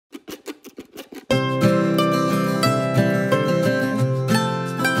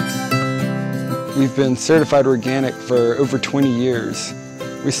we've been certified organic for over 20 years.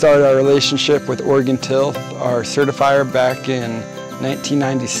 We started our relationship with Oregon Tilth, our certifier, back in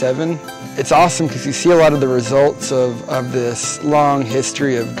 1997. It's awesome because you see a lot of the results of this long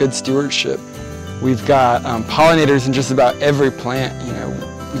history of good stewardship. We've got pollinators in just about every plant. You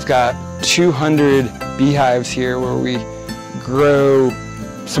know, we've got 200 beehives here where we grow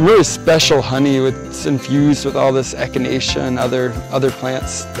some really special honey it's infused with all this echinacea and other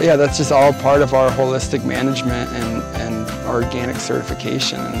plants. But yeah, that's just all part of our holistic management and our organic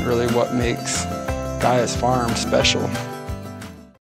certification, and really what makes Gaia's Farm special.